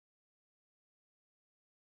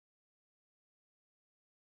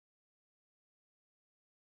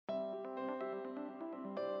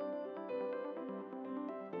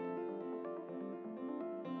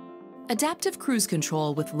Adaptive cruise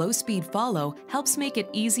control with low-speed follow helps make it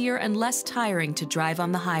easier and less tiring to drive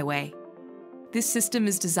on the highway. This system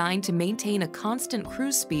is designed to maintain a constant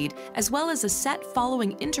cruise speed as well as a set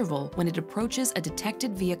following interval when it approaches a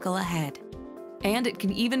detected vehicle ahead. And it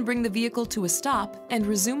can even bring the vehicle to a stop and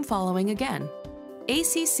resume following again.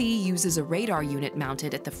 ACC uses a radar unit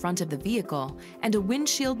mounted at the front of the vehicle and a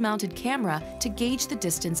windshield-mounted camera to gauge the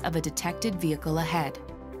distance of a detected vehicle ahead.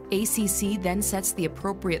 ACC then sets the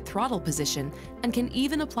appropriate throttle position and can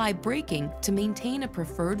even apply braking to maintain a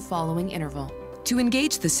preferred following interval. To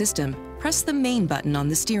engage the system, press the main button on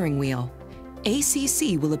the steering wheel.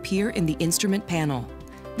 ACC will appear in the instrument panel.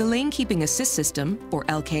 The Lane Keeping Assist System, or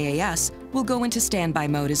LKAS, will go into standby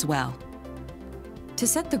mode as well. To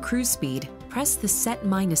set the cruise speed, press the Set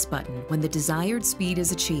Minus button when the desired speed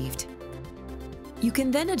is achieved. You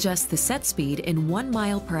can then adjust the set speed in 1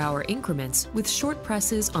 mph increments with short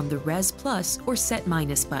presses on the Res Plus or Set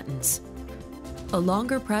Minus buttons. A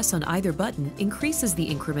longer press on either button increases the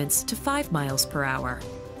increments to 5 mph.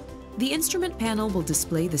 The instrument panel will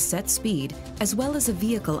display the set speed as well as a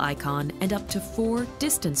vehicle icon and up to 4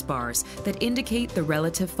 distance bars that indicate the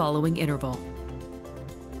relative following interval.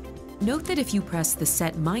 Note that if you press the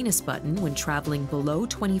Set Minus button when traveling below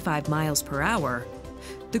 25 mph,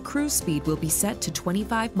 the cruise speed will be set to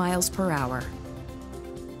 25 mph.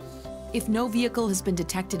 If no vehicle has been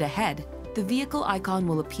detected ahead, the vehicle icon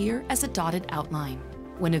will appear as a dotted outline.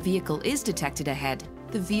 When a vehicle is detected ahead,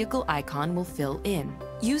 the vehicle icon will fill in.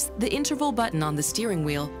 Use the interval button on the steering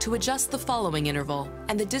wheel to adjust the following interval,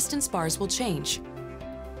 and the distance bars will change.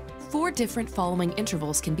 4 different following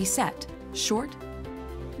intervals can be set: short,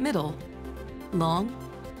 middle, long,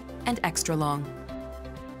 and extra long.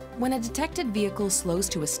 When a detected vehicle slows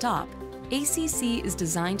to a stop, ACC is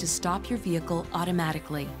designed to stop your vehicle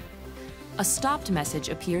automatically. A stopped message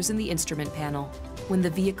appears in the instrument panel. When the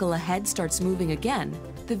vehicle ahead starts moving again,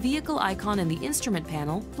 the vehicle icon in the instrument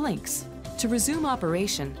panel blinks. To resume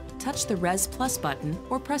operation, touch the Res Plus button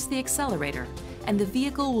or press the accelerator, and the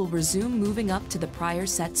vehicle will resume moving up to the prior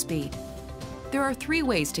set speed. There are 3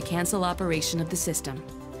 ways to cancel operation of the system.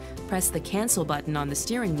 Press the Cancel button on the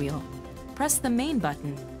steering wheel, press the main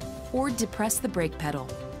button, or depress the brake pedal.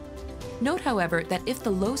 Note, however, that if the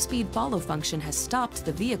low-speed follow function has stopped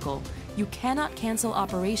the vehicle, you cannot cancel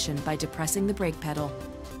operation by depressing the brake pedal.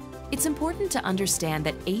 It's important to understand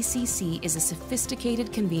that ACC is a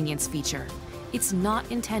sophisticated convenience feature. It's not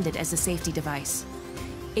intended as a safety device.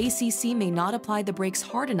 ACC may not apply the brakes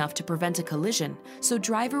hard enough to prevent a collision, so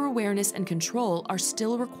driver awareness and control are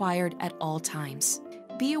still required at all times.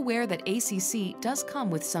 Be aware that ACC does come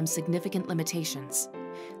with some significant limitations.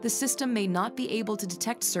 The system may not be able to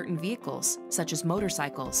detect certain vehicles, such as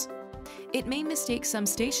motorcycles. It may mistake some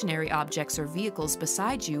stationary objects or vehicles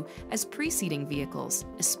beside you as preceding vehicles,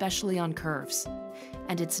 especially on curves.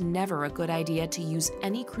 And it's never a good idea to use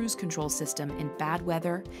any cruise control system in bad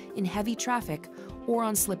weather, in heavy traffic, or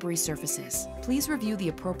on slippery surfaces. Please review the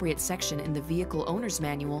appropriate section in the Vehicle Owner's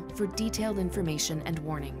Manual for detailed information and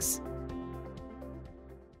warnings.